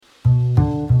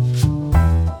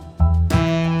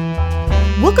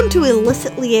Welcome to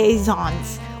Illicit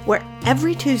Liaisons, where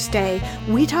every Tuesday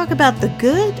we talk about the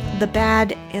good, the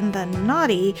bad, and the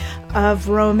naughty of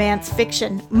romance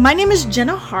fiction. My name is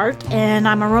Jenna Hart, and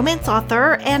I'm a romance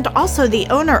author and also the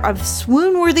owner of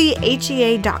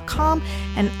swoonworthyhea.com,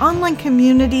 an online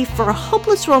community for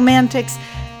hopeless romantics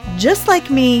just like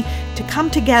me to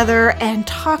come together and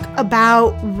talk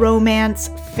about romance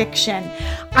fiction.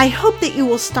 I hope that you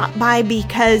will stop by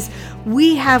because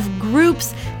we have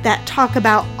groups that talk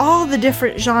about all the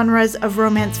different genres of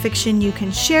romance fiction. You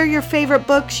can share your favorite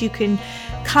books. You can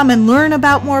come and learn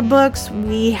about more books.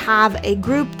 We have a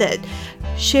group that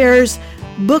shares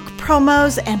book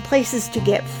promos and places to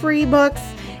get free books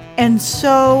and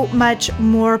so much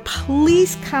more.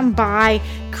 Please come by,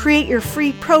 create your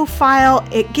free profile.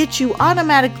 It gets you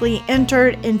automatically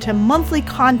entered into monthly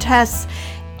contests,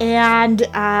 and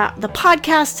the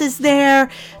podcast is there.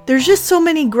 There's just so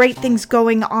many great things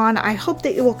going on. I hope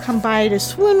that you will come by to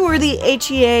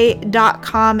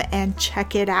swoonworthyhea.com and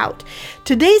check it out.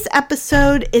 Today's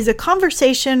episode is a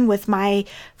conversation with my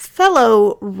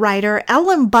fellow writer,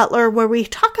 Ellen Butler, where we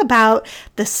talk about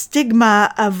the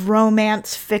stigma of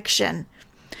romance fiction.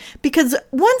 Because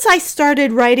once I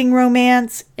started writing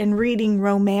romance and reading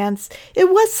romance, it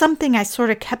was something I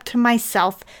sort of kept to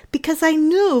myself because I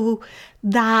knew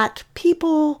that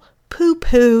people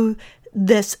poo-poo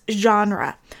this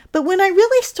genre. But when I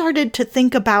really started to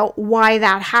think about why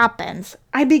that happens,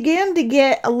 I began to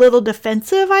get a little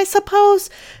defensive, I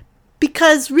suppose,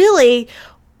 because really,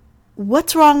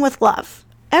 what's wrong with love?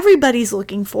 Everybody's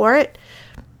looking for it.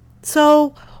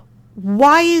 So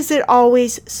why is it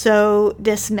always so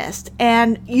dismissed?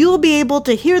 And you'll be able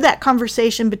to hear that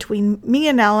conversation between me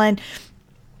and Ellen.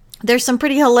 There's some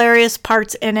pretty hilarious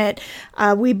parts in it.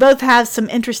 We both have some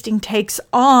interesting takes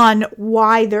on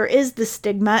why there is the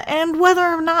stigma and whether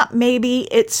or not maybe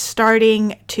it's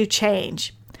starting to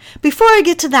change. Before I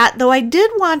get to that, though, I did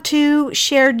want to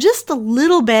share just a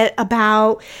little bit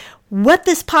about what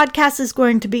this podcast is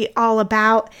going to be all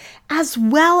about, as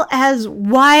well as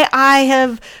why I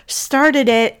have started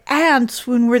it and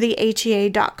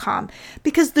swoonworthyhea.com.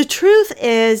 Because the truth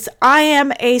is, I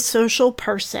am a social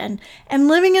person, and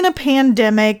living in a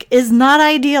pandemic is not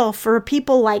ideal for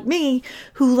people like me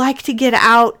who like to get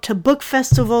out to book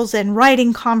festivals and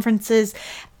writing conferences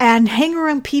and hang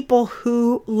around people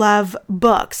who love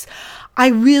books. I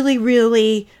really,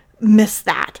 really miss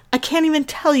that. I can't even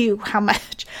tell you how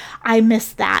much I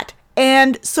miss that.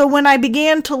 And so when I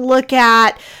began to look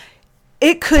at,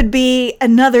 it could be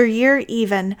another year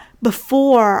even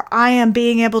before I am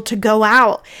being able to go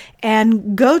out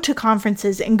and go to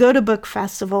conferences and go to book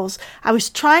festivals, I was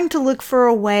trying to look for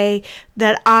a way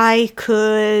that I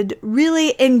could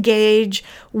really engage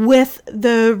with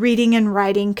the reading and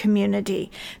writing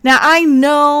community. Now, I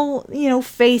know,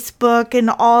 Facebook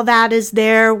and all that is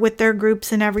there with their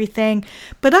groups and everything,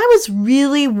 but I was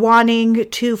really wanting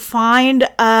to find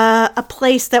a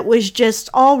place that was just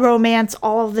all romance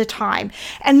all the time.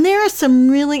 And there are some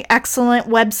really excellent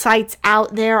websites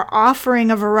out there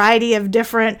offering a variety of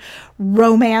different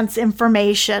romance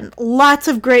information, lots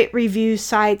of great review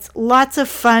sites, lots of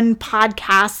fun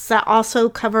podcasts that also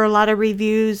cover a lot of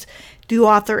reviews, do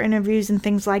author interviews and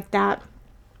things like that.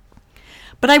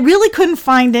 But I really couldn't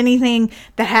find anything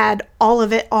that had all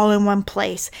of it all in one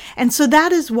place. And so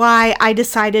that is why I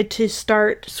decided to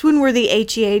start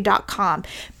swoonworthyhea.com,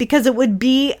 because it would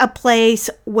be a place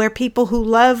where people who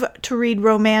love to read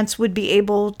romance would be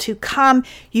able to come.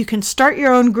 You can start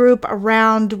your own group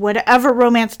around whatever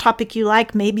romance topic you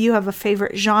like. Maybe you have a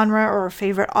favorite genre or a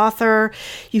favorite author.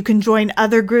 You can join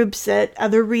other groups that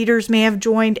other readers may have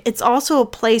joined. It's also a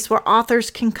place where authors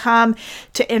can come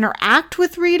to interact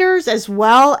with readers as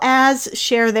well as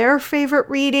share their favorite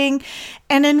reading.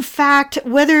 And in fact,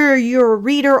 whether you're a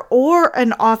reader or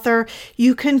an author,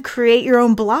 you can create your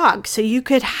own blog. So you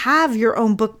could have your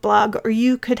own book blog, or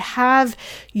you could have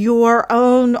your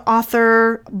own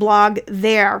author blog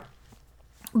there.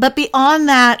 But beyond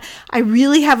that, I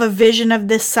really have a vision of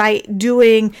this site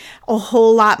doing a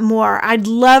whole lot more. I'd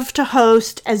love to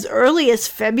host as early as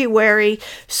February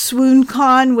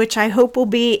SwoonCon, which I hope will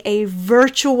be a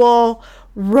virtual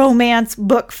romance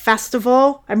book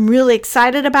festival. I'm really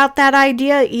excited about that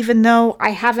idea, even though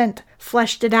I haven't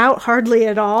fleshed it out hardly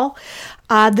at all.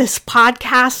 This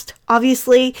podcast,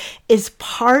 obviously, is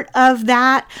part of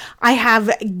that. I have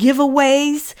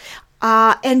giveaways.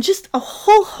 and just a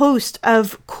whole host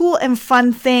of cool and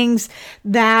fun things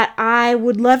that I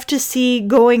would love to see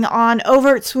going on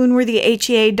over at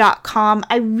swoonworthyhea.com.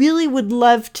 I really would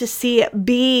love to see it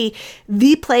be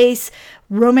the place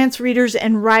romance readers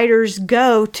and writers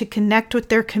go to connect with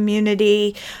their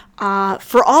community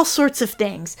for all sorts of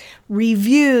things: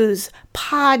 reviews,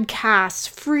 podcasts,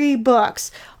 free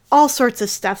books, all sorts of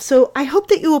stuff. So I hope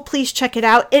that you will please check it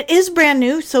out. It is brand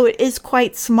new, so it is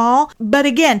quite small. But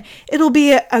again, it'll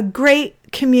be a great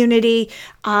community,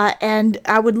 and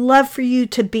I would love for you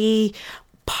to be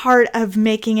part of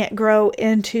making it grow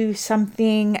into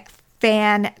something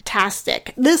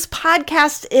fantastic. This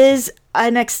podcast is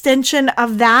an extension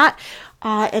of that.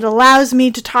 It allows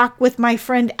me to talk with my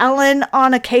friend Ellen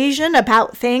on occasion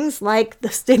about things like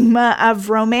the stigma of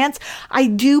romance. I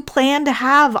do plan to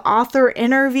have author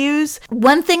interviews.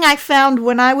 One thing I found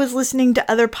when I was listening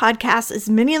to other podcasts is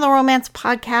many of the romance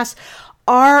podcasts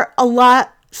are a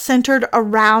lot centered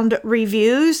around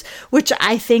reviews, which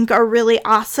I think are really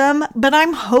awesome, but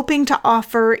I'm hoping to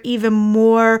offer even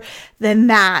more than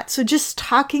that. So just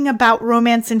talking about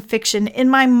romance and fiction, in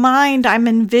my mind, I'm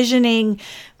envisioning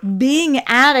being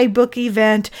at a book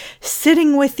event,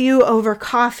 sitting with you over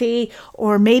coffee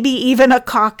or maybe even a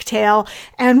cocktail,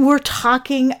 and we're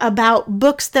talking about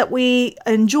books that we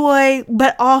enjoy,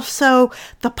 but also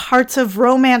the parts of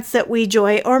romance that we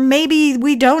enjoy, or maybe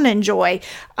we don't enjoy.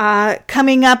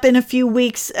 Coming up in a few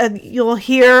weeks, you'll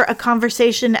hear a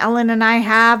conversation Ellen and I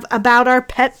have about our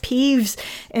pet peeves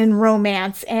in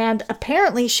romance, and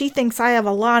apparently she thinks I have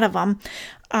a lot of them.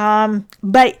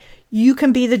 But you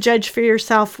can be the judge for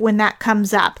yourself when that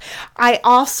comes up. I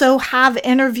also have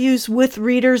interviews with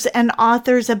readers and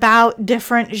authors about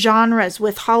different genres.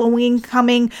 With Halloween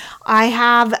coming, I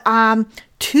have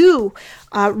two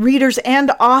readers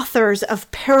and authors of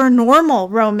paranormal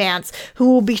romance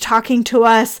who will be talking to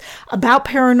us about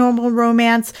paranormal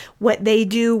romance, what they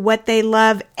do, what they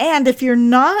love. And if you're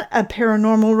not a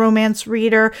paranormal romance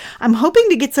reader, I'm hoping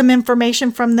to get some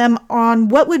information from them on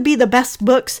what would be the best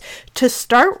books to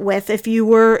start with if you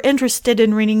were interested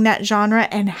in reading that genre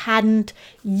and hadn't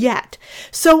yet.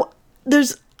 So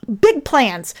there's big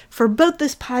plans for both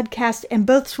this podcast and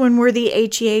both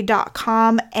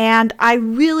swoonworthyhea.com, and I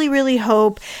really, really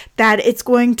hope that it's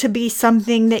going to be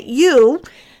something that you,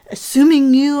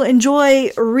 assuming you enjoy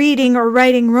reading or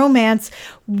writing romance,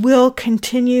 will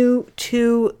continue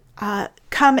to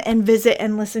come and visit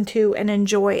and listen to and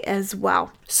enjoy as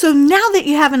well. So now that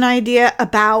you have an idea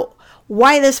about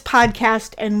why this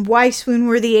podcast and why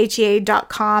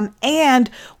swoonworthyhea.com and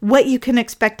what you can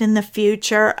expect in the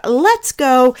future, let's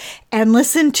go and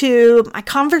listen to my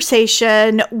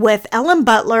conversation with Ellen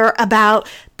Butler about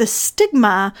the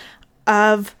stigma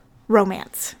of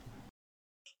romance.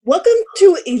 Welcome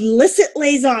to Illicit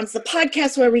Liaisons, the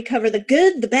podcast where we cover the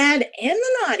good, the bad, and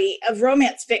the naughty of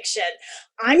romance fiction.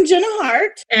 I'm Jenna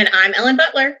Hart. And I'm Ellen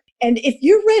Butler. And if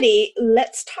you're ready,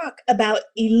 let's talk about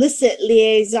illicit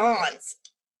liaisons.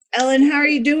 Ellen, how are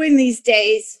you doing these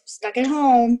days? Stuck at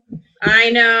home. I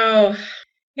know.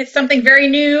 It's something very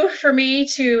new for me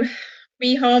to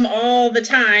be home all the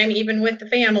time, even with the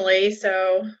family.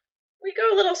 So we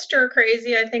go a little stir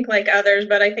crazy, I think, like others,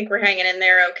 but I think we're hanging in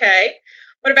there okay.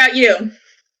 What about you?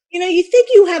 You know, you think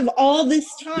you have all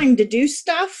this time to do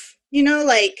stuff,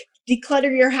 like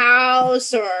declutter your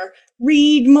house or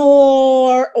read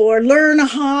more or learn a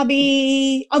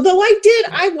hobby. Although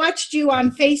I watched you on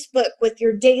Facebook with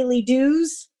your daily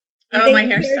do's. Oh, my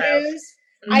hairstyles.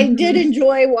 Mm-hmm. I did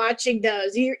enjoy watching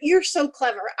those. You're so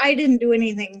clever. I didn't do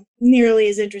anything nearly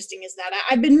as interesting as that.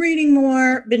 I've been reading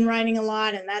more, been writing a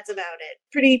lot, and that's about it.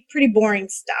 Pretty boring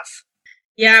stuff.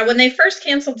 Yeah, when they first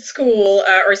canceled school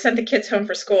or sent the kids home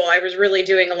for school, I was really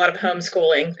doing a lot of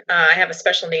homeschooling. I have a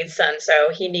special needs son, so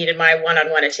he needed my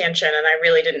one-on-one attention, and I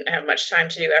really didn't have much time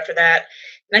to do after that.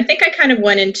 And I think I kind of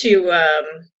went into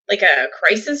like a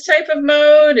crisis type of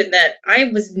mode, and that I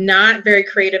was not very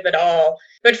creative at all.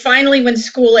 But finally, when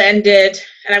school ended,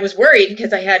 and I was worried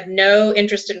because I had no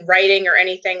interest in writing or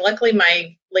anything. Luckily,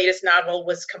 my latest novel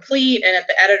was complete and at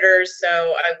the editors,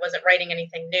 so I wasn't writing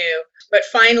anything new. But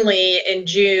finally, in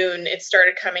June, it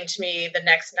started coming to me, the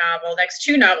next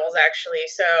two novels, actually.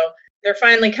 So they're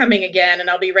finally coming again, and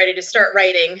I'll be ready to start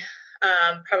writing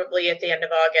probably at the end of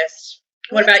August.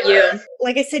 What about you?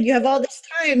 Like I said, you have all this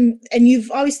time, and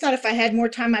you've always thought if I had more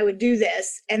time, I would do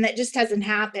this, and that just hasn't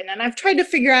happened. And I've tried to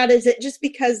figure out, is it just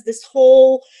because the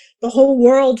whole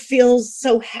world feels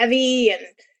so heavy and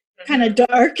kind of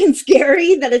dark and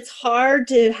scary that it's hard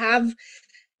to have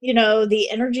the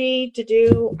energy to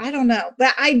do, I don't know.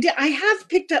 But I have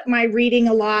picked up my reading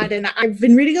a lot, and I've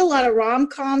been reading a lot of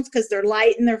rom-coms because they're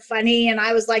light and they're funny. And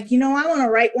I was like, I want to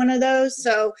write one of those.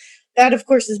 So that, of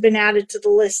course, has been added to the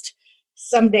list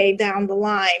someday down the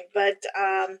line. But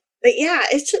yeah,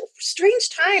 it's strange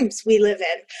times we live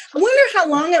in. I wonder how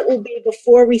long it will be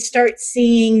before we start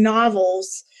seeing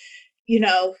novels,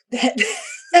 that,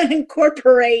 that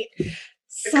incorporate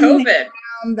something COVID.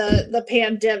 around the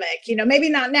pandemic. Maybe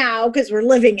not now because we're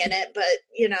living in it, but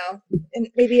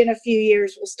maybe in a few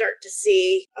years we'll start to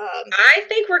see. I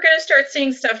think we're going to start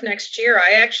seeing stuff next year.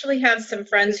 I actually have some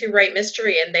friends who write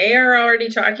mystery, and they are already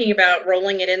talking about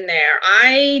rolling it in there.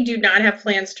 I do not have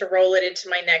plans to roll it into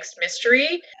my next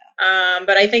mystery.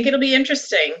 But I think it'll be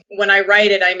interesting. When I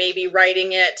write it, I may be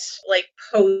writing it like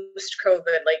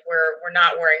post-COVID, like we're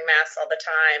not wearing masks all the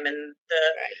time and the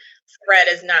threat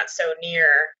is not so near.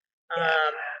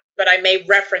 But I may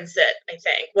reference it, I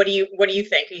think. What do you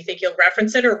think? Do you think you'll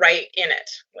reference it or write in it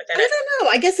within it? I don't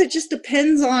know. I guess it just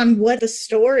depends on what the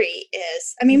story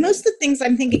is. I mean, most of the things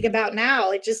I'm thinking about now,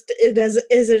 it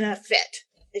isn't a fit.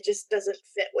 It just doesn't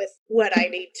fit with what I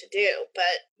need to do. But,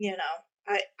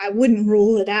 I wouldn't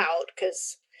rule it out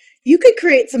because you could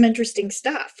create some interesting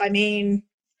stuff. I mean,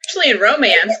 especially in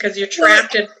romance, because you're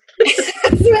trapped in. I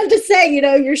was about to say,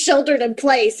 you're sheltered in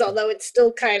place, although it's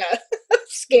still kind of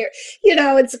scary.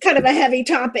 It's kind of a heavy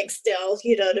topic still,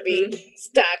 to be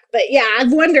stuck. But yeah,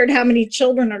 I've wondered how many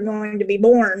children are going to be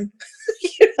born,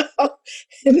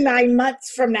 in 9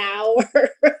 months from now.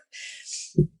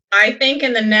 I think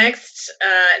in the next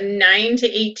 9 to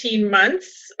 18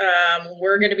 months,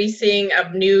 we're going to be seeing a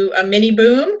mini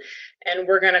boom, and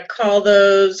we're going to call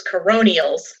those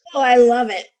coronials. Oh, I love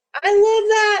it. I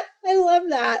love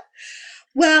that.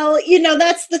 Well,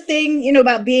 that's the thing,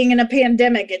 about being in a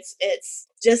pandemic. It's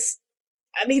just,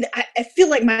 I mean, I feel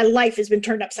like my life has been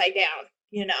turned upside down,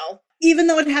 even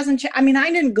though it hasn't I mean,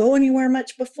 I didn't go anywhere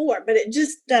much before, but it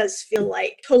just does feel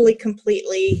like totally,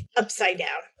 completely upside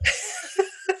down.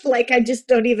 Like, I just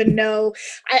don't even know.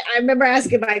 I remember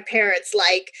asking my parents,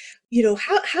 like,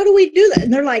 how do we do that?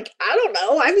 And they're like, I don't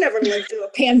know. I've never lived through a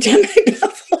pandemic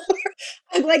before.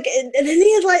 I'm like, and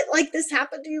any like this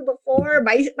happened to you before?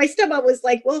 My stepmom was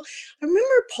like, well, I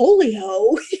remember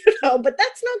polio, but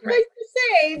that's not quite the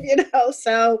same,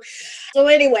 So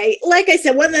anyway, like I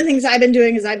said, one of the things I've been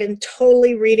doing is I've been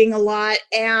totally reading a lot,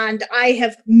 and I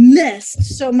have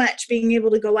missed so much being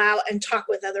able to go out and talk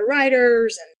with other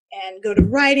writers and go to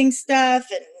writing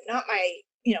stuff, and not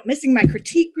missing my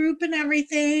critique group and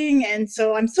everything. And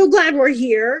so I'm so glad we're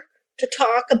here to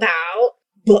talk about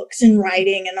books and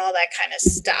writing and all that kind of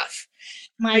stuff.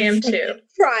 I am too.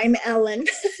 Crime, Ellen.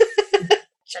 I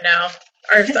know.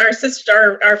 Our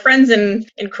sister, our friends in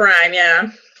crime, yeah.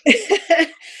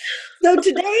 So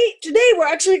today we're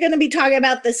actually going to be talking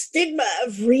about the stigma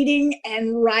of reading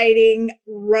and writing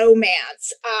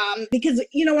romance. Because,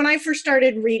 when I first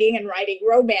started reading and writing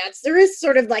romance, there is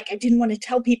sort of like, I didn't want to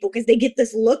tell people because they get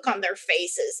this look on their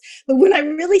faces. But when I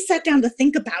really sat down to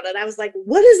think about it, I was like,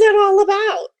 what is that all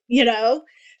about?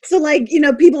 So like,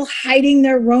 people hiding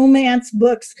their romance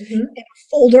books in a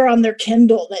folder on their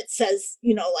Kindle that says,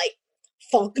 like,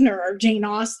 Faulkner or Jane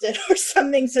Austen or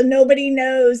something, so nobody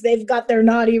knows they've got their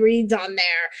naughty reads on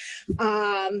there,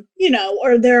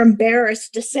 or they're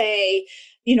embarrassed to say,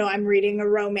 I'm reading a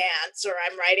romance or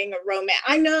I'm writing a romance.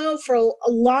 I know for a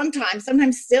long time,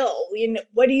 sometimes still,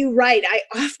 what do you write? I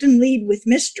often lead with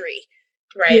mystery,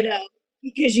 right?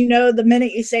 Because the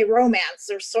minute you say romance,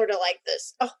 there's sort of like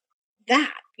this,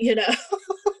 that, and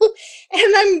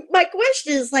my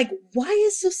question is like, why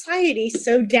is society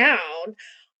so down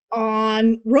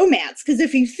on romance? Because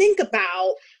if you think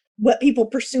about what people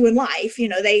pursue in life,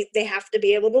 they have to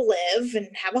be able to live and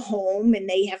have a home and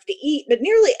they have to eat, but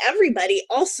nearly everybody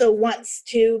also wants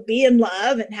to be in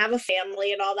love and have a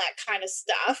family and all that kind of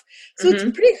stuff. So it's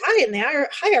pretty high in the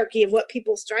hierarchy of what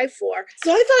people strive for.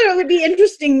 So I thought it would be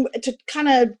interesting to kind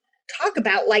of talk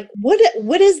about, like,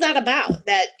 what is that about,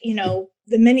 that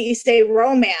the minute you say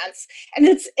romance, and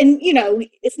it's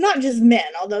not just men,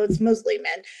 although it's mostly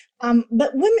men,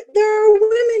 but women, there are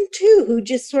women too who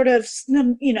just sort of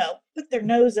put their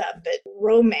nose up at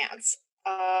romance.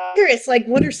 Curious, like,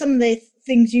 what are some of the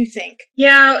things you think?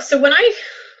 Yeah, so when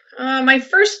my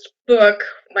first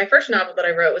novel that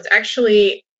I wrote was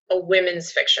actually a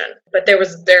women's fiction, but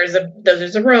there's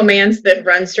a romance that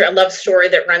runs through, a love story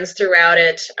that runs throughout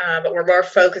it, but we're more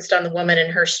focused on the woman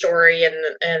and her story, and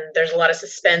there's a lot of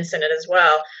suspense in it as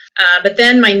well. But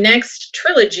then my next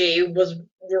trilogy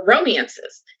were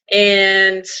romances,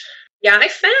 and yeah, I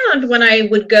found when I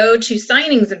would go to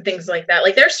signings and things like that,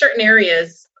 like there are certain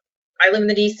areas I live in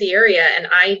the DC area and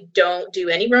I don't do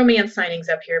any romance signings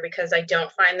up here because I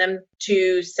don't find them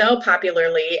to sell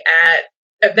popularly at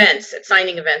events, at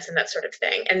signing events and that sort of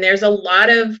thing. And there's a lot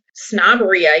of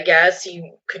snobbery, I guess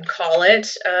you could call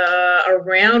it,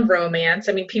 around romance.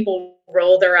 I mean, people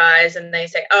roll their eyes and they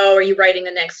say, "Oh, are you writing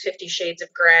the next 50 Shades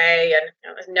of Grey?" And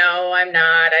no, I'm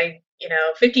not.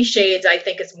 50 Shades I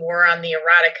think is more on the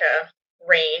erotica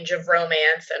range of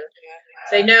romance, and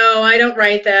say, "No, I don't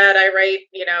write that. I write,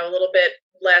 a little bit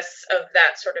less of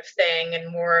that sort of thing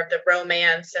and more of the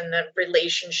romance and the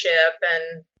relationship."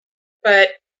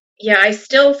 But yeah, I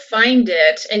still find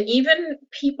it. And even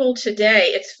people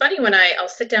today, it's funny when I'll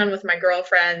sit down with my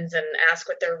girlfriends and ask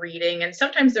what they're reading. And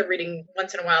sometimes they're reading,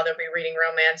 once in a while, they'll be reading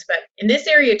romance. But in this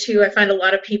area too, I find a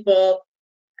lot of people,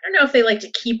 I don't know if they like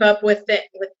to keep up with it,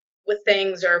 with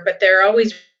things, but they're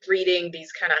always reading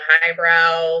these kind of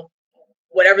highbrow,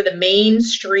 whatever the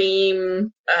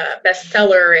mainstream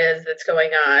bestseller is that's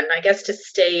going on, I guess, to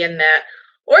stay in that.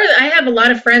 Or I have a lot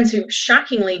of friends who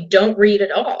shockingly don't read at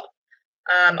all.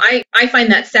 I find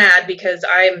that sad because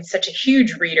I'm such a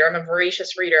huge reader. I'm a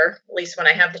voracious reader, at least when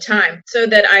I have the time. So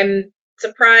that I'm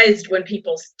surprised when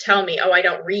people tell me, "Oh, I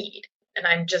don't read." And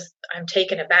I'm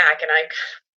taken aback. And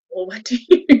well, what do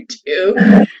you do?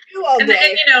 All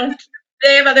day. And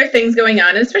they have other things going on,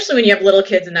 and especially when you have little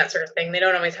kids and that sort of thing, they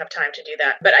don't always have time to do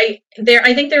that. But I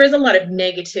think there is a lot of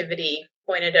negativity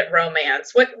pointed at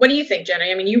romance. What do you think,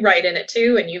 Jenny? I mean, you write in it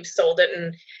too, and you've sold it,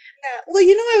 and well,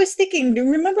 I was thinking, do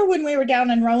you remember when we were down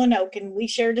in Roanoke and we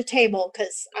shared a table?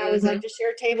 Because I always like to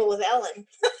share a table with Ellen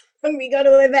when we go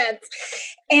to events.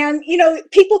 And,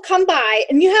 people come by,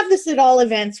 and you have this at all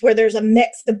events where there's a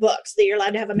mix of books, that you're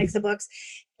allowed to have a mix of books.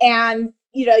 And,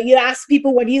 you ask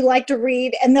people, what do you like to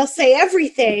read? And they'll say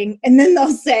everything. And then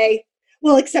they'll say,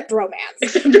 well, except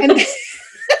romance. And, and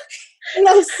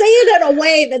they'll say it in a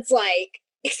way that's like,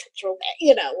 except romance,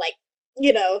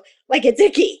 like it's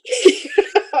icky.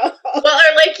 Well,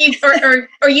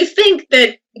 or you think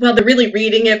that, well, they're really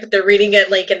reading it, but they're reading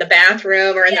it like in the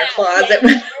bathroom or in their closet.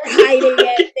 Yeah, hiding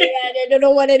it. They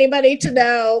don't want anybody to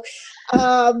know.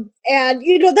 And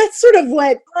that's sort of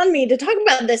what on me to talk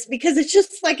about this, because it's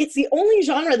just like, it's the only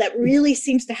genre that really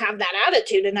seems to have that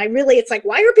attitude. And it's like,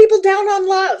 why are people down on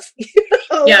love?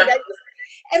 Yeah.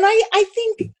 And I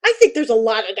think there's a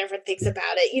lot of different things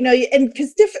about it, and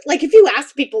because like if you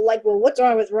ask people like, well, what's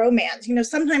wrong with romance?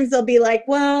 Sometimes they'll be like,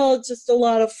 well, it's just a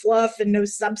lot of fluff and no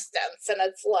substance. And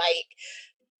it's like,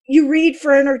 you read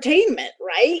for entertainment,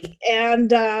 right?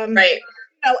 And, right.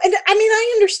 And I mean,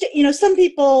 I understand, some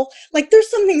people, like,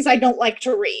 there's some things I don't like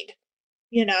to read,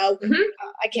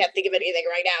 I can't think of anything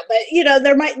right now,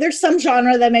 but, there's some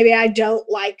genre that maybe I don't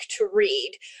like to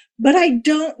read. But I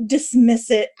don't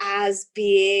dismiss it as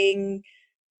being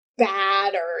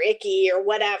bad or icky or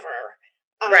whatever.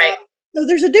 Right. So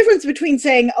there's a difference between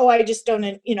saying, "Oh, I just don't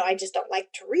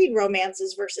like to read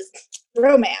romances," versus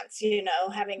romance.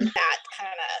 Having that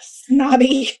kind of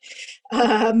snobby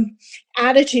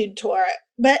attitude toward it.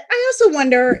 But I also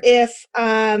wonder if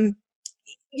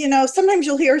sometimes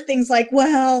you'll hear things like,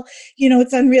 well,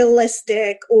 it's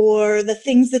unrealistic, or the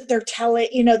things that they're telling,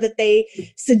 that they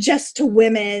suggest to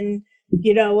women,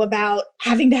 about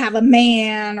having to have a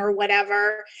man or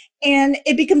whatever. And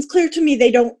it becomes clear to me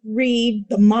they don't read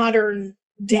the modern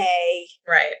day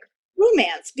right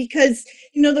romance, because,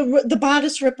 the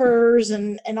bodice rippers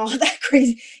and all that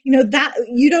crazy, that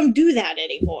you don't do that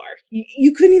anymore.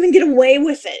 You couldn't even get away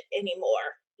with it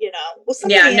anymore.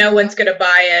 No one's going to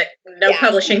buy it. No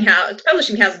publishing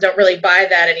houses don't really buy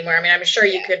that anymore. I mean, I'm sure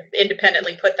you could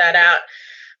independently put that out,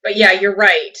 but yeah, you're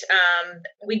right.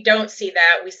 We don't see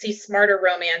that. We see smarter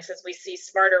romances. We see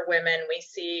smarter women. We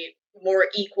see more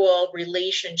equal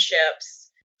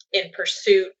relationships in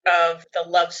pursuit of the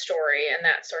love story and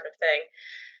that sort of thing.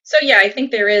 So yeah, I think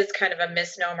there is kind of a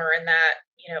misnomer in that,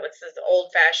 it's this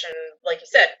old fashioned, like you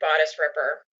said, bodice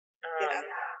ripper.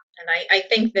 And I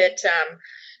think that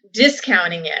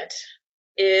discounting it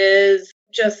is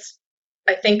just,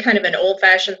 I think, kind of an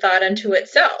old-fashioned thought unto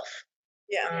itself.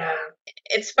 Yeah.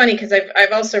 It's funny because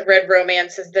I've also read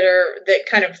romances that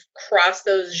kind of cross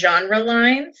those genre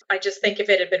lines. I just think if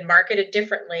it had been marketed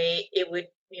differently, it would,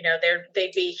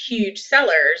 they'd be huge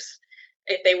sellers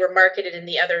if they were marketed in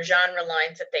the other genre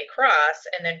lines that they cross,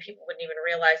 and then people wouldn't even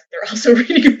realize that they're also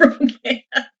reading a romance.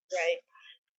 Right.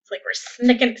 Like we're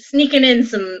sneaking in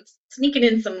some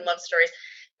love stories.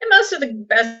 And most of the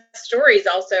best stories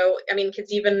also, I mean,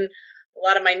 because even a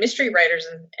lot of my mystery writers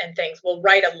and things will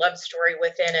write a love story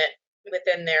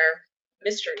within their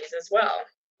mysteries as well.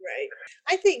 Right.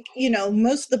 I think,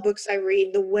 most of the books I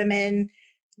read, the women,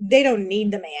 they don't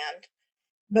need the man.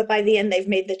 but by the end they've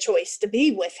made the choice to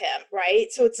be with him, right?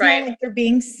 So it's not Right. like they're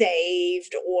being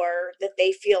saved or that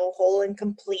they feel whole and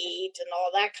complete and all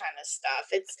that kind of stuff.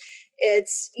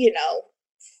 It's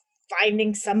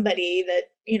finding somebody that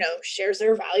shares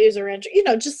their values or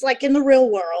just like in the real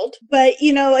world. But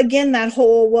again, that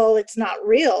whole, well, it's not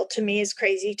real, to me is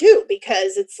crazy too,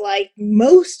 because it's like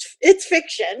it's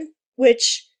fiction,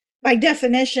 which by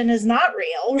definition is not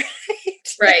real.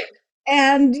 Right. Right.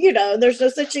 And there's no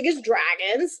such thing as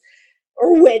dragons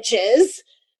or witches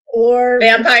or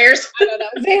Vampires. I don't know,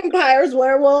 vampires,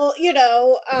 werewolf,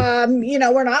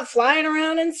 we're not flying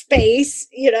around in space,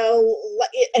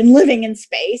 and living in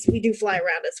space. We do fly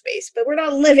around in space, but we're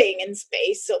not living in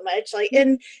space so much. Like,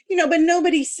 and, but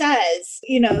nobody says,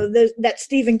 that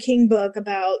Stephen King book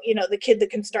about, the kid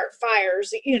that can start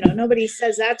fires, nobody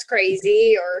says that's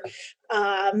crazy, or,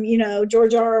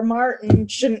 George R.R. Martin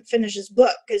shouldn't finish his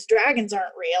book because dragons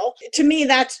aren't real. To me,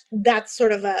 that's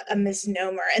sort of a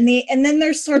misnomer. And then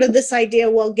there's sort of this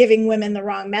idea, well, giving women the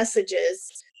wrong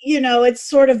messages, it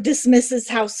sort of dismisses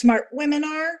how smart women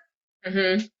are.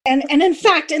 Mm-hmm. And in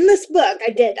fact, in this book,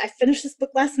 I finished this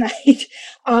book last night,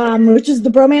 which is the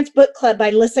Bromance Book Club by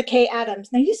Lyssa Kay Adams.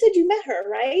 Now, you said you met her,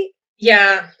 right?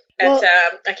 Yeah. Well,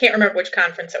 I can't remember which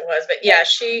conference it was, but yeah,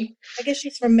 I guess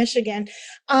she's from Michigan.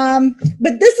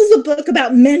 But this is a book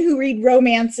about men who read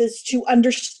romances to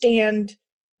understand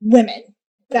women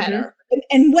better,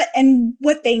 and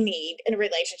what they need in a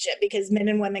relationship, because men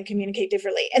and women communicate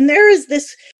differently. And there is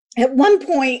this, at one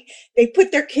point, they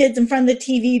put their kids in front of the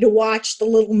TV to watch The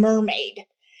Little Mermaid.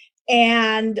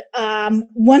 And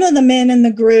one of the men in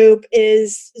the group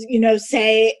is,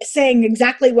 saying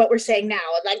exactly what we're saying now.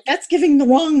 Like, that's giving the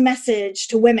wrong message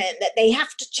to women, that they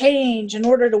have to change in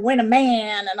order to win a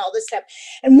man and all this stuff.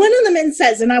 And one of the men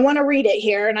says, and I want to read it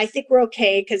here, and I think we're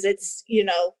okay because it's,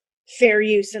 fair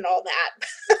use and all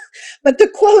that. But the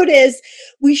quote is,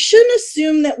 "We shouldn't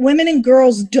assume that women and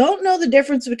girls don't know the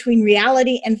difference between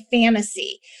reality and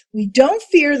fantasy. We don't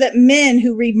fear that men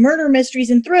who read murder mysteries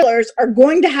and thrillers are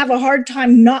going to have a hard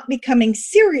time not becoming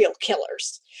serial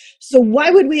killers. So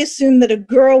why would we assume that a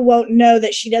girl won't know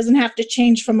that she doesn't have to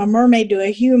change from a mermaid to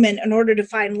a human in order to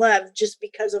find love just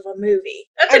because of a movie?"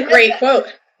 That's a great quote.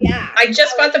 Yeah. I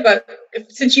just bought the book.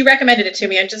 Since you recommended it to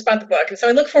me, I just bought the book. And so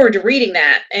I look forward to reading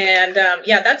that. And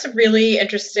that's a really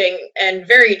interesting and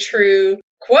very true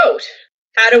quote.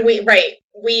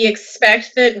 We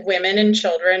expect that women and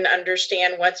children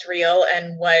understand what's real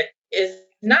and what is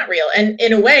not real. And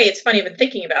in a way, it's funny, I've been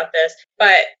thinking about this,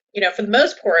 but, for the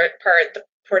most part, the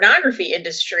pornography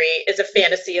industry is a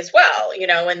fantasy as well, in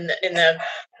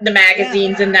the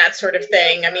magazines and that sort of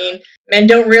thing. I mean, men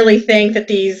don't really think that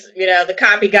these, the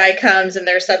copy guy comes and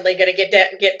they're suddenly going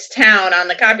to get to town on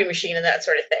the copy machine and that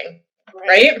sort of thing,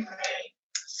 right?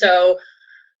 So,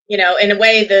 in a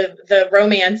way, the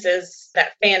romance is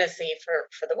that fantasy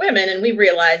for the women, and we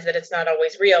realize that it's not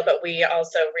always real, but we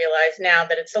also realize now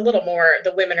that it's a little more,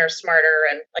 the women are smarter,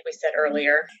 and like we said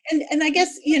earlier. And I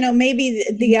guess, maybe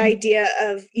the idea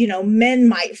of, men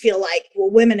might feel like,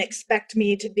 well, women expect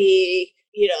me to be,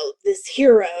 this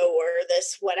hero or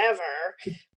this whatever.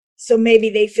 So maybe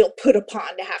they feel put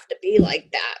upon to have to be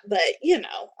like that. But,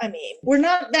 we're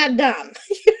not that dumb.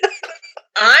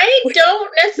 I don't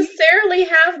necessarily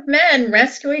have men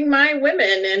rescuing my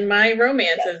women in my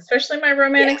romances, especially my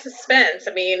romantic suspense.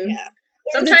 I mean,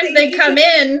 sometimes they come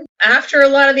in after a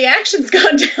lot of the action's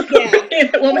gone down.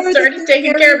 The woman started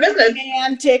taking care of business.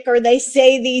 Romantic, or they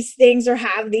say these things or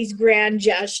have these grand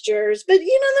gestures. But,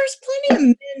 there's plenty of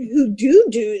men who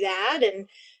do that. And,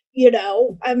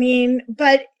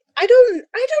 but I don't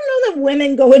know that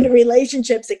women go into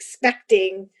relationships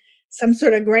expecting some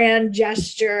sort of grand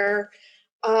gesture.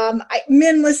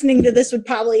 Men listening to this would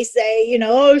probably say,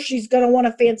 oh, she's going to want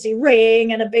a fancy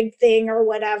ring and a big thing or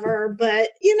whatever. But,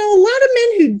 a lot of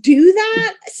men who do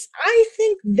that, I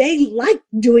think they like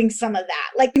doing some of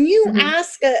that. Like, when you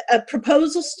ask a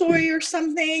proposal story or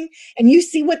something and you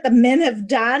see what the men have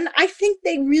done, I think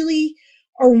they really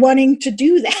are wanting to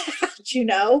do that.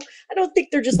 I don't think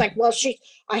they're just like, well,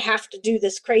 I have to do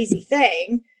this crazy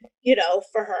thing,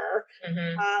 for her.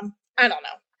 I don't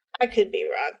know. I could be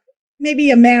wrong.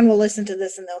 Maybe a man will listen to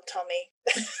this and they'll tell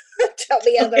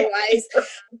me otherwise.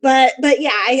 But yeah,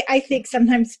 I think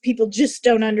sometimes people just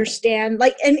don't understand.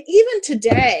 Like, and even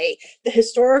today, the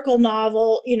historical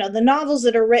novel, the novels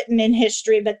that are written in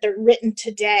history, but they're written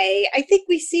today, I think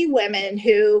we see women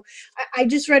who, I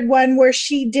just read one where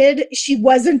she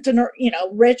wasn't,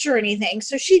 rich or anything.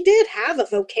 So she did have a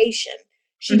vocation.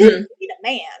 She didn't need a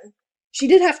man. She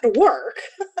did have to work,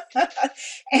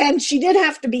 and she did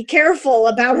have to be careful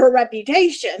about her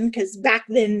reputation, because back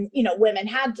then, women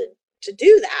had to to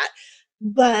do that.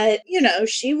 But,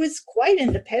 she was quite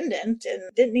independent and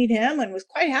didn't need him and was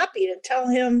quite happy to tell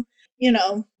him,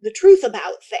 the truth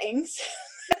about things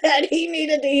that he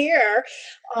needed to hear.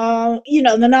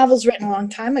 The novel's written a long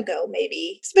time ago,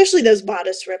 maybe, especially those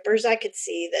bodice rippers. I could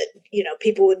see that,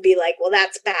 people would be like, well,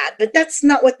 that's bad, but that's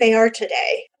not what they are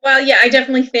today. Well, yeah, I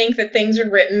definitely think that things are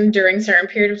written during a certain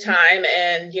period of time,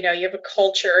 and, you have a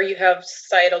culture, you have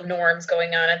societal norms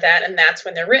going on at that, and that's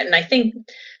when they're written. I think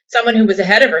someone who was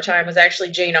ahead of her time was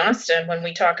actually Jane Austen. When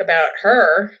we talk about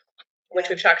her, which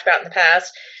we've talked about in the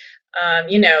past,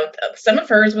 some of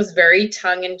hers was very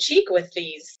tongue-in-cheek with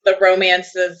the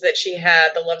romances that she had,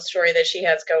 the love story that she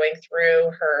has going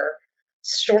through her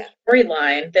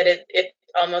storyline, that it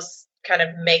almost kind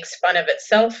of makes fun of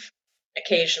itself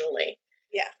occasionally.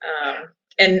 Yeah.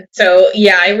 And so,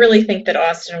 yeah, I really think that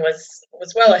Austen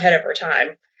was well ahead of her time.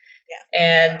 Yeah.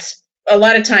 And a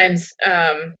lot of times,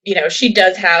 she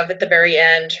does have at the very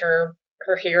end her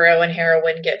hero and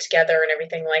heroine get together and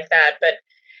everything like that. But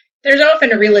there's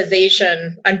often a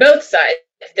realization on both sides.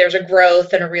 There's a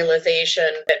growth and a realization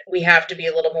that we have to be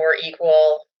a little more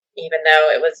equal, even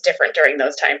though it was different during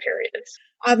those time periods.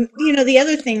 The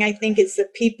other thing I think is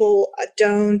that people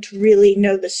don't really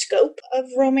know the scope of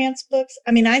romance books.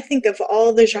 I mean, I think of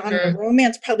all the genre,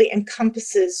 romance probably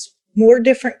encompasses more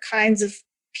different kinds of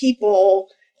people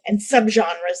and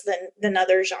subgenres than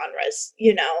other genres.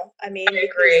 I mean, I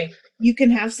agree. You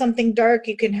can have something dark,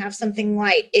 you can have something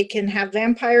light. It can have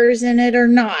vampires in it or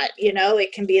not.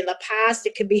 It can be in the past,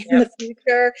 it could be in the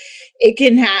future. It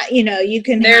can have, you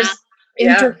can have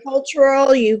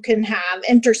intercultural, you can have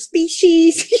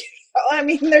interspecies. I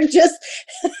mean, they're just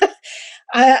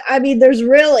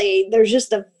there's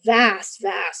just a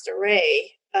vast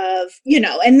array of,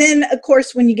 and then of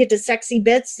course when you get to sexy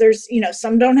bits, there's,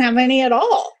 some don't have any at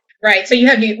all. Right. So you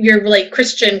have your like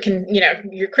Christian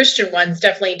your Christian ones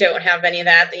definitely don't have any of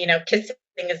that. Kissing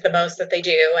is the most that they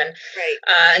do. And right.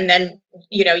 And then,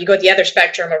 you go at the other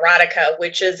spectrum, erotica,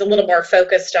 which is a little more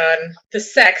focused on the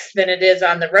sex than it is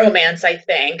on the romance, I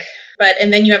think.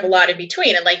 And then you have a lot in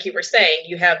between. And like you were saying,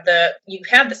 you have the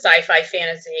sci-fi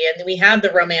fantasy, and then we have the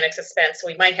romantic suspense. So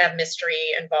we might have mystery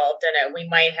involved in it. We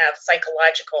might have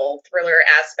psychological thriller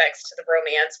aspects to the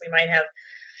romance. We might have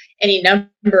any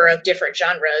number of different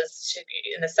genres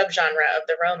in the subgenre of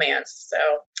the romance. So,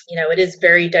 it is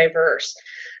very diverse.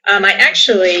 I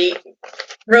actually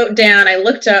I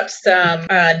looked up some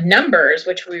numbers,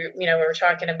 which we were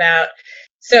talking about.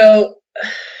 So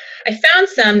I found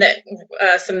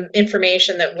some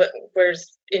information that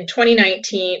was in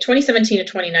 2017 to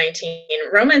 2019,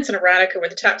 romance and erotica were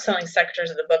the top selling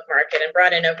sectors of the book market and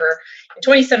brought in over, in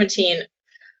 2017,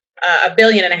 $1.5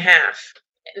 billion.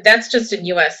 That's just in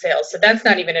U.S. sales, so that's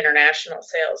not even international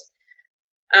sales.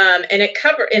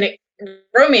 And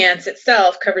romance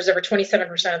itself covers over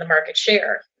 27% of the market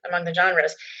share among the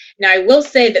genres. Now, I will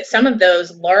say that some of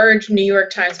those large New York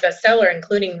Times bestseller,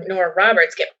 including Nora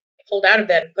Roberts, get pulled out of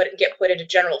that and get put into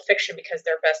general fiction because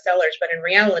they're bestsellers. But in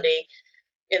reality,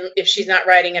 if she's not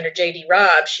writing under J.D.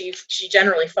 Robb, she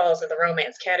generally falls in the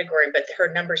romance category, but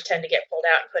her numbers tend to get pulled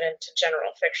out and put into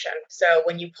general fiction. So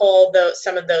when you pull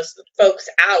some of those folks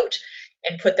out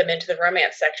and put them into the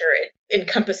romance sector, it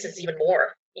encompasses even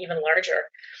more, even larger.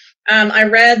 I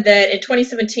read that in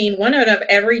 2017, 1 out of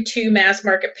every 2 mass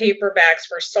market paperbacks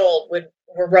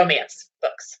were romance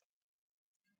books.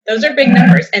 Those are big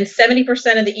numbers, and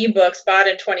 70% of the ebooks bought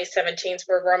in 2017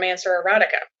 were romance or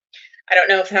erotica. I don't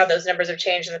know how those numbers have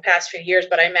changed in the past few years,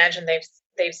 but I imagine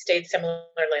they've stayed similarly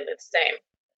the same.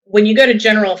 When you go to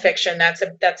general fiction, that's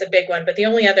a big one. But the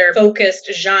only other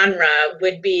focused genre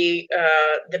would be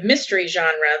the mystery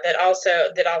genre that also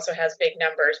has big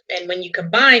numbers. And when you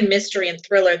combine mystery and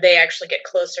thriller, they actually get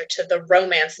closer to the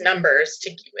romance numbers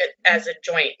as a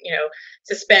joint,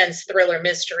 suspense, thriller,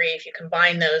 mystery. If you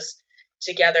combine those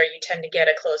together, you tend to get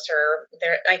a closer.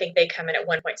 I think they come in at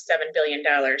 $1.7 billion.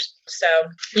 So,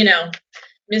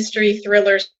 mystery,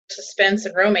 thriller, suspense,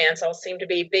 and romance all seem to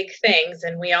be big things,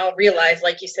 and we all realize,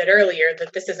 like you said earlier,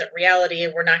 that this isn't reality,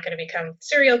 and we're not going to become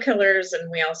serial killers.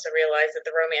 And we also realize that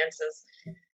the romance is,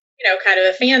 kind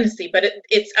of a fantasy, but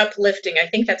it's uplifting. I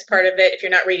think that's part of it. If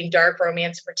you're not reading dark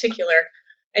romance in particular,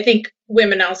 I think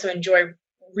women also enjoy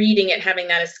reading it, having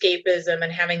that escapism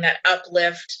and having that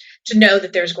uplift to know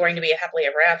that there's going to be a happily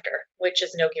ever after, which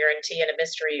is no guarantee in a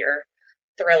mystery or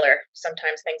thriller.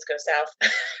 Sometimes things go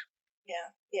south.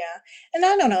 Yeah. And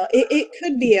I don't know, it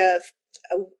could be a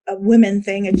women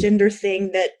thing, a gender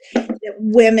thing, that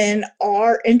women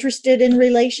are interested in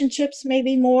relationships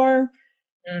maybe more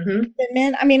than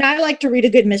men. I mean, I like to read a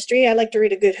good mystery. I like to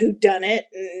read a good whodunit,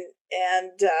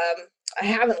 and I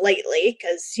haven't lately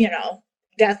because,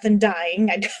 death and dying.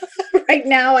 Right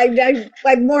now,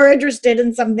 I'm more interested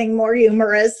in something more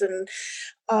humorous and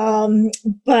um,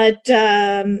 but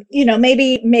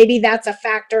maybe that's a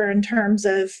factor in terms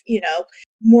of,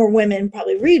 more women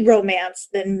probably read romance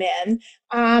than men.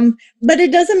 But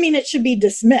it doesn't mean it should be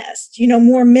dismissed.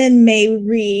 More men may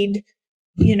read,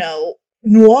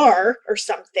 noir or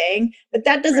something, but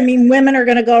that doesn't mean women are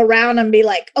going to go around and be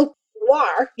like, oh,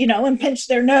 noir, and pinch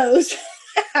their nose.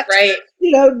 Right.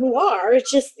 Noir.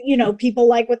 It's just, people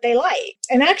like what they like.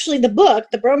 And actually the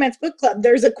Bromance Book Club,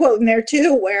 there's a quote in there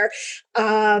too, where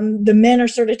the men are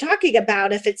sort of talking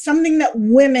about if it's something that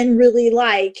women really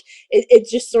like, it's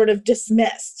just sort of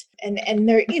dismissed. And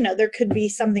there, there could be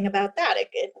something about that.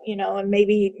 And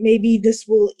maybe this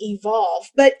will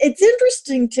evolve. But it's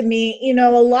interesting to me, a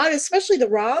lot, especially the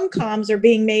rom-coms are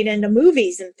being made into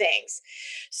movies and things.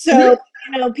 So,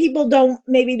 people don't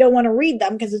want to read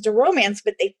them because it's a romance,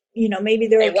 but they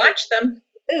watch them.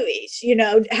 Movies,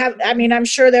 I'm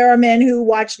sure there are men who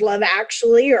watched Love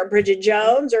Actually or Bridget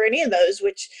Jones or any of those,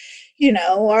 which,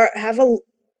 are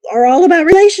all about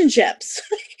relationships.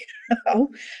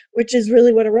 Which is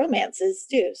really what a romance is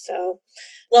too.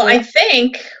 Well, I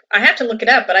think I have to look it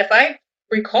up, but if I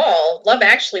recall, Love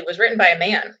Actually was written by a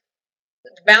man.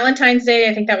 Valentine's Day,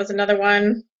 I think that was another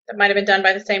one that might have been done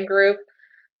by the same group.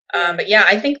 But yeah,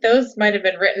 I think those might have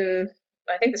been written.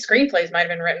 I think the screenplays might have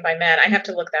been written by men. I have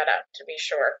to look that up to be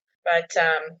sure. But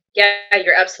yeah,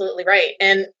 you're absolutely right.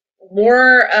 And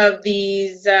more of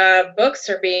these books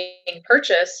are being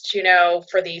purchased,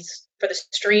 for the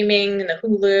streaming and the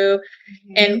Hulu.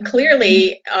 And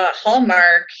clearly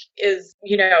Hallmark is,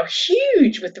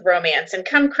 huge with the romance. And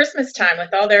come Christmas time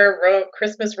with all their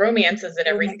Christmas romances and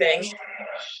everything.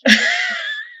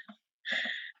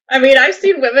 I mean, I've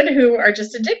seen women who are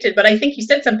just addicted, but I think you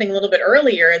said something a little bit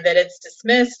earlier that it's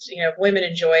dismissed. If women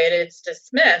enjoy it, it's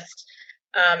dismissed.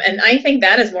 And I think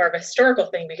that is more of a historical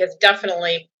thing because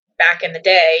definitely back in the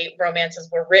day, romances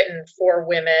were written for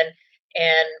women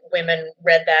and women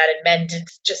read that and men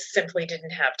just simply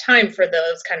didn't have time for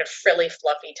those kind of frilly,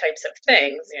 fluffy types of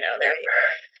things. They're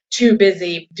too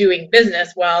busy doing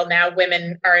business while now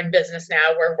women are in business now.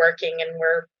 We're working and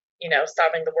we're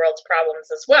solving the world's problems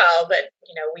as well. But,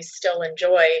 we still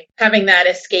enjoy having that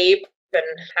escape and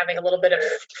having a little bit of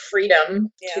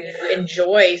freedom to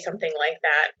enjoy something like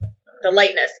that. The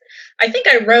lightness. I think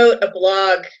I wrote a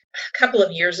blog a couple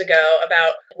of years ago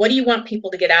about what do you want people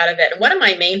to get out of it? And one of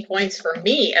my main points for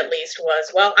me, at least,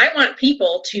 was, well, I want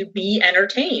people to be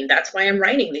entertained. That's why I'm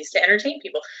writing these, to entertain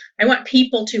people. I want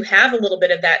people to have a little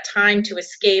bit of that time to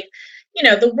escape.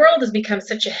 The world has become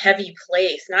such a heavy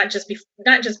place, not just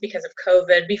because of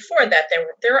COVID. Before that,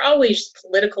 there were always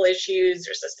political issues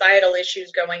or societal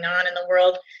issues going on in the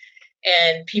world.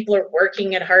 And people are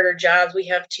working at harder jobs. We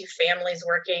have two families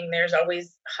working. There's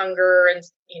always hunger and,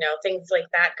 things like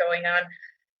that going on,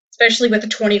 especially with the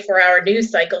 24-hour news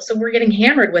cycle. So we're getting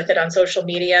hammered with it on social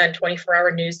media and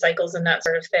 24-hour news cycles and that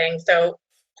sort of thing. So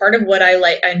part of what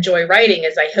I enjoy writing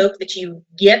is I hope that you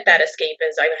get that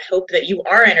escapism. I hope that you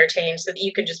are entertained so that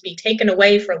you can just be taken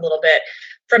away for a little bit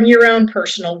from your own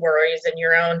personal worries and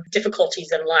your own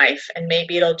difficulties in life. And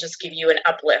maybe it'll just give you an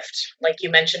uplift. Like you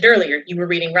mentioned earlier, you were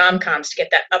reading rom-coms to get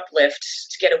that uplift,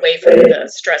 to get away from the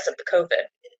stress of the COVID.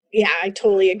 Yeah, I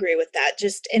totally agree with that.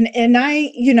 And I,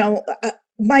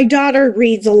 my daughter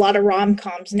reads a lot of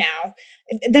rom-coms now.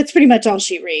 That's pretty much all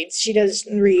she reads. She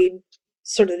doesn't read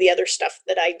sort of the other stuff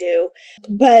that I do,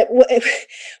 but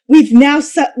we've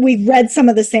read some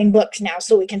of the same books now,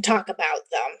 so we can talk about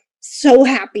them. So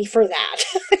happy for that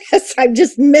because I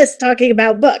just miss talking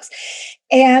about books.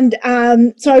 And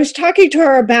so I was talking to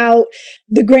her about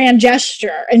The Grand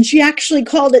Gesture, and she actually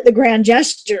called it The Grand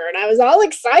Gesture. And I was all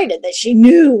excited that she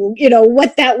knew,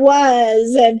 what that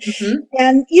was. And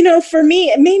for me,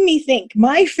 it made me think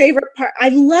my favorite part, I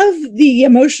love the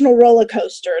emotional roller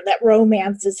coaster that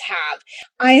romances have.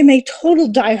 I am a total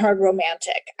diehard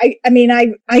romantic. I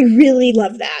really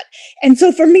love that. And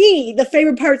so for me, the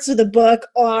favorite parts of the book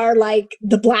are like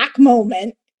the black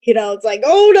moment. It's like,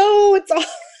 oh no, it's all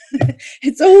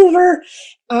it's over.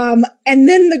 And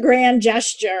then the grand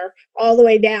gesture all the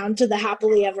way down to the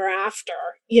happily ever after.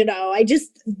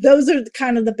 Those are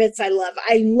kind of the bits I love.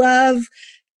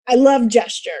 I love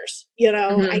gestures,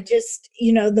 I just,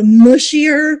 the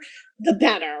mushier, the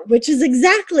better, which is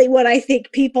exactly what I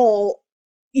think people,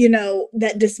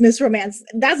 that dismiss romance.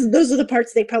 Those are the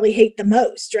parts they probably hate the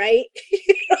most, right?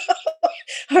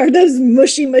 Are those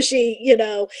mushy,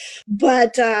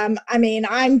 but,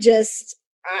 I'm just,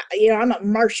 I'm a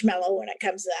marshmallow when it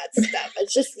comes to that stuff.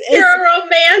 You're a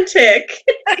romantic.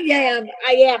 I am.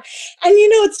 And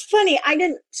it's funny. I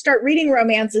didn't start reading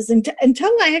romances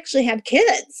until I actually had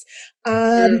kids.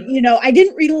 I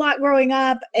didn't read a lot growing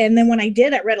up. And then when I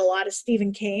did, I read a lot of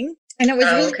Stephen King. And it was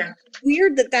really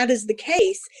weird that is the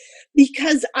case,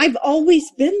 because I've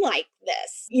always been like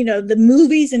this. The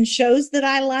movies and shows that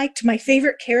I liked, my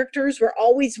favorite characters were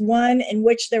always one in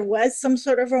which there was some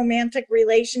sort of romantic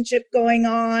relationship going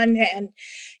on. And,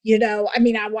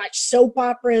 I watched soap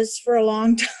operas for a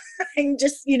long time,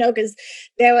 just, because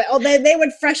they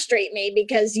would frustrate me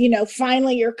because,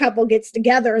 finally your couple gets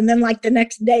together and then like the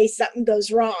next day something goes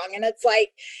wrong. And it's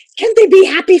like, can't they be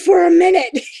happy for a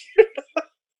minute?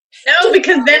 No,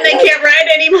 because then they can't write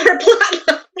any more plot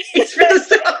lines for the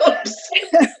soaps.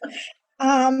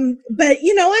 But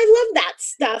I love that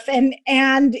stuff. And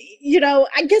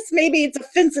I guess maybe it's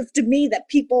offensive to me that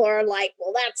people are like,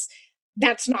 well,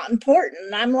 that's not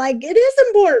important. I'm like, it is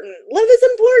important. Love is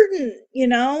important,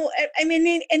 I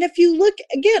mean, and if you look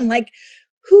again, like,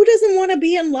 who doesn't want to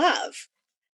be in love?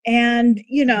 And,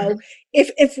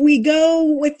 if we go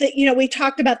with we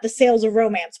talked about the sales of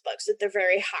romance books, that they're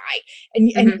very high. And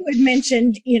you had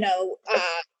mentioned,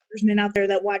 there's men out there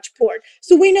that watch porn.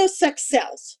 So we know sex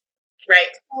sells. Right.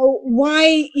 So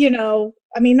why,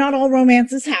 not all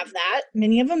romances have that.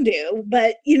 Many of them do.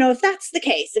 But, if that's the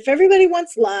case, if everybody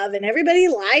wants love and everybody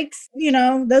likes,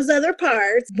 those other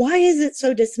parts, why is it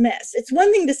so dismissed? It's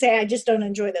one thing to say, I just don't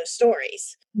enjoy those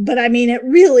stories. But it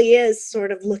really is sort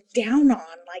of looked down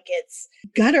on, like it's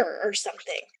gutter or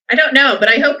something. I don't know, but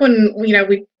I hope when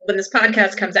this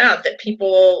podcast comes out that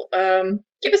people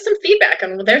give us some feedback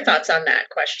on their thoughts on that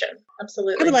question.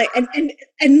 Absolutely. I would like,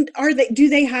 and do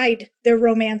they hide their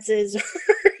romances?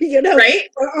 Right?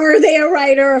 Or are they a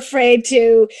writer afraid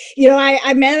to,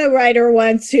 I met a writer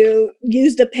once who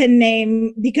used a pen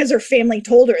name because her family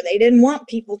told her they didn't want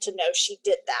people to know she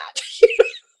did that.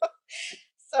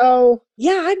 So,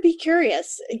 yeah, I'd be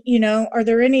curious, are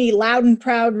there any loud and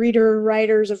proud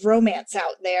writers of romance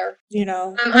out there,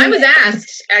 I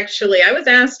was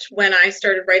asked when I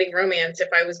started writing romance if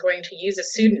I was going to use a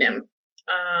pseudonym.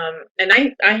 And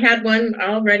I had one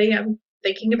already I'm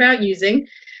thinking about using.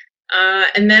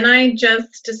 And then I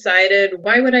just decided,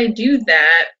 why would I do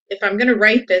that? If I'm going to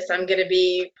write this, I'm going to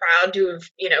be proud to have,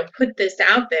 put this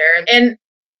out there. And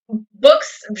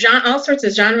books, all sorts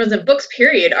of genres of books,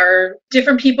 period, are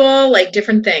different people like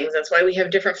different things. That's why we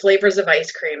have different flavors of ice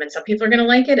cream, and some people are going to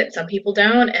like it and some people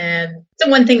don't. And the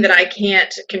one thing that I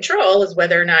can't control is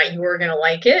whether or not you're going to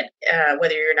like it,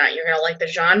 whether or not you're going to like the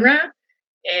genre.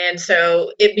 And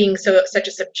so it being such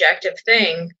a subjective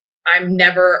thing, I'm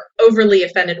never overly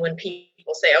offended when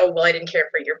people say, oh, well, I didn't care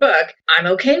for your book. I'm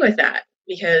okay with that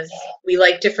because we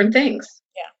like different things.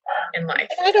 In life.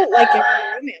 And I don't like every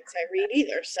romance I read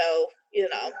either, so,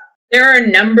 There are a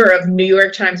number of New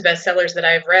York Times bestsellers that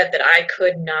I've read that I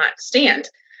could not stand.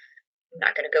 I'm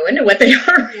not going to go into what they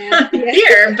are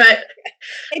here, but...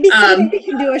 Maybe someday we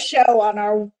can do a show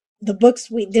on the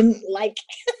books we didn't like.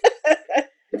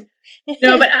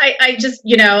 No, but I just,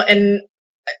 and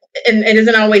it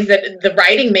isn't always that the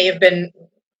writing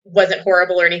wasn't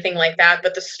horrible or anything like that,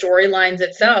 but the storylines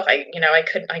itself, I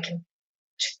can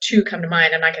two come to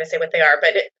mind. I'm not going to say what they are,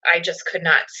 but I just could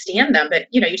not stand them. But,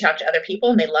 you talk to other people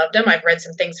and they loved them. I've read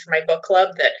some things for my book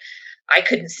club that I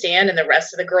couldn't stand, and the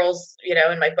rest of the girls,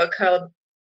 in my book club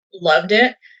loved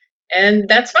it. And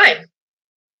that's fine.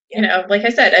 Like I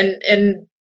said, and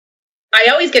I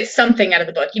always get something out of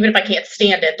the book. Even if I can't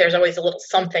stand it, there's always a little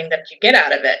something that you get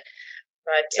out of it.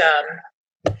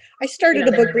 But I started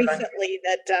a book recently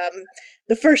that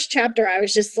the first chapter, I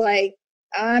was just like,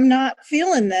 I'm not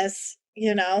feeling this.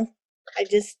 I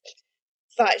just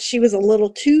thought she was a little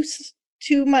too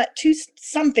much, too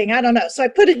something. I don't know. So I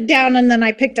put it down, and then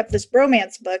I picked up this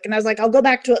bromance book, and I was like, I'll go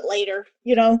back to it later.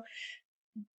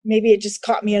 Maybe it just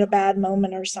caught me at a bad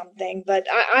moment or something. But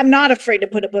I'm not afraid to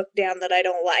put a book down that I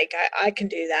don't like. I can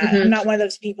do that. Mm-hmm. I'm not one of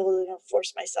those people who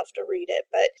force myself to read it.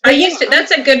 But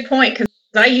that's a good point, because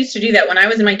I used to do that when I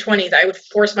was in my 20s. I would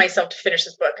force myself to finish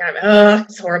this book.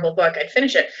 It's a horrible book. I'd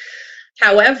finish it.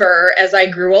 However, as I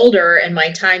grew older and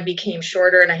my time became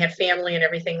shorter and I had family and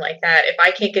everything like that, if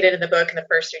I can't get into the book in the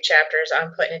first 3 chapters,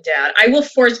 I'm putting it down. I will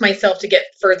force myself to get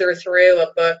further through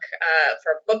a book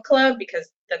for a book club, because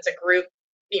that's a group,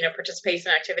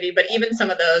 participation activity. But even some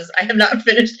of those I have not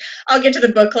finished. I'll get to the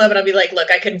book club and I'll be like,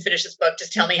 look, I couldn't finish this book.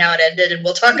 Just tell me how it ended and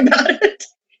we'll talk about it.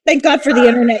 Thank God for the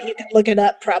internet. You can look it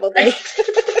up probably.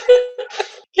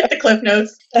 Get the Cliff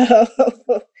Notes.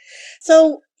 Oh.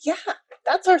 So, yeah,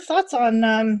 that's our thoughts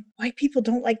on why people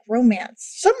don't like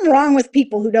romance. Something wrong with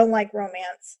people who don't like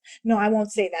romance. No, I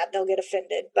won't say that. They'll get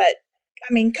offended. But,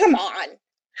 I mean, come on.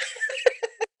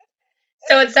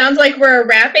 So it sounds like we're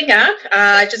wrapping up.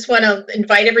 I just want to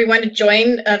invite everyone to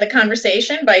join the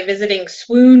conversation by visiting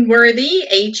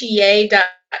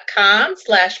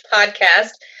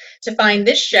swoonworthy.com/podcast to find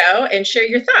this show and share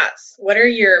your thoughts. What are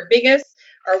your biggest,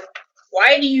 or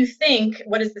why do you think,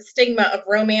 what is the stigma of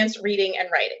romance reading and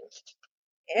writing?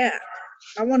 Yeah,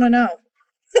 I want to know.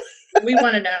 We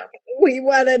want to know. We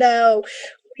want to know.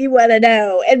 We want to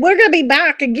know. And we're going to be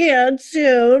back again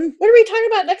soon. What are we talking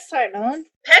about next time, Ellen?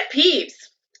 Pet peeves.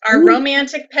 Our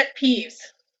romantic pet peeves.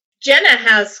 Jenna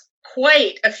has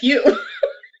quite a few.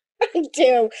 I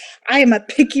do. I am a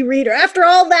picky reader. After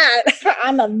all that,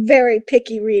 I'm a very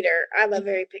picky reader.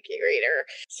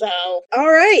 So,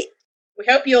 all right. We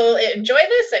hope you'll enjoy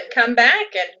this and come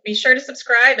back, and be sure to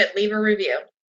subscribe and leave a review.